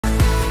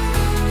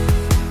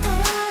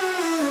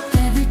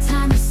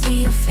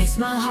face.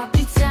 My heart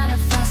beats at a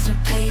faster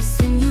pace.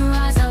 In your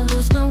eyes I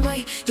lose my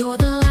way. You're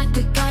the light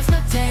that guides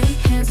my day.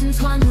 Hands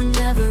entwined, we're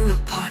never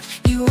apart.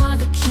 You are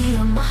the key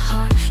to my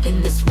heart.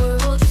 In this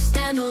world you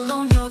stand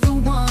alone. You're the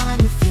one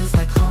who feels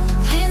like home.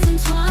 Hands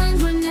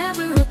entwined, we're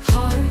never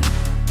apart.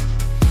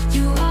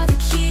 You are the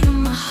key to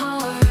my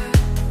heart.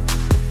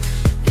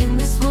 In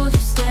this world you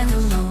stand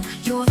alone.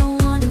 You're the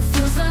one who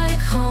feels like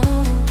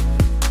home.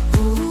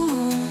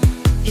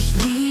 Ich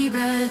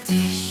liebe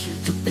dich,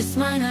 du bist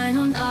mein Ein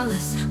und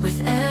Alles. With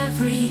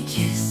every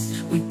kiss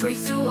we break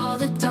through all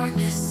the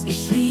darkness.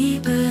 Ich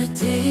liebe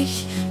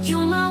dich,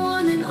 you're my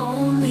one and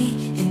only.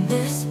 In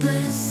this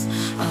bliss,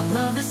 our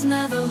love is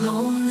never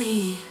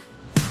lonely.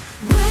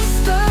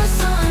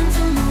 Whispers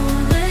under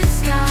moonlit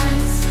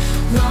skies,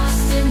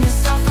 lost in your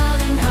soft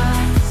loving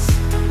eyes.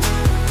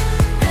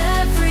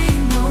 Every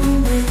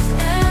moment,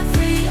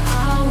 every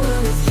hour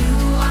with you,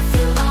 I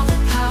feel all the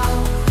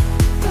power.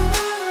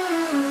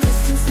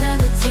 Distance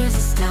never tears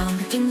us down.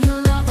 In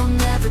your love I'll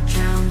never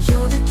drown.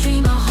 You're the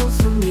dream I hold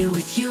so near.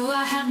 With you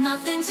I have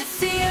nothing to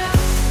fear.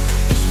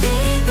 Ich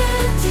liebe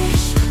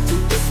dich, du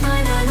bist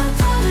mein Ein und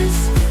Alles.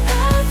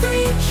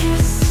 Every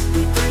kiss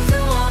we break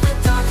through all the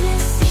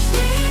darkness. Ich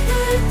liebe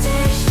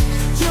dich,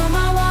 you're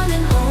my one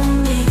and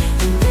only.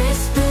 In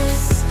this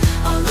bliss,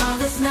 our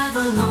love is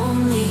never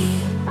lonely.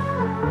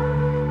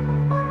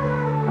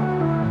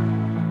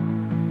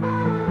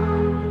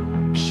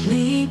 Ich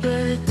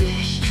liebe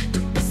dich, du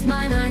bist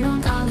mein Ein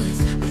und Alles.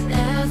 With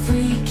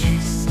every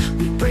kiss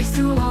we break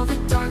through all the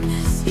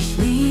darkness. Ich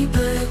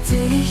liebe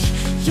dich,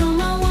 you're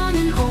my one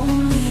and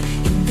only.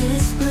 In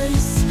this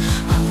bliss,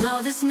 our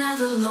love is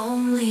never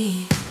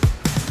lonely.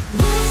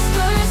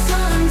 Whispers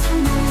under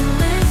moonlit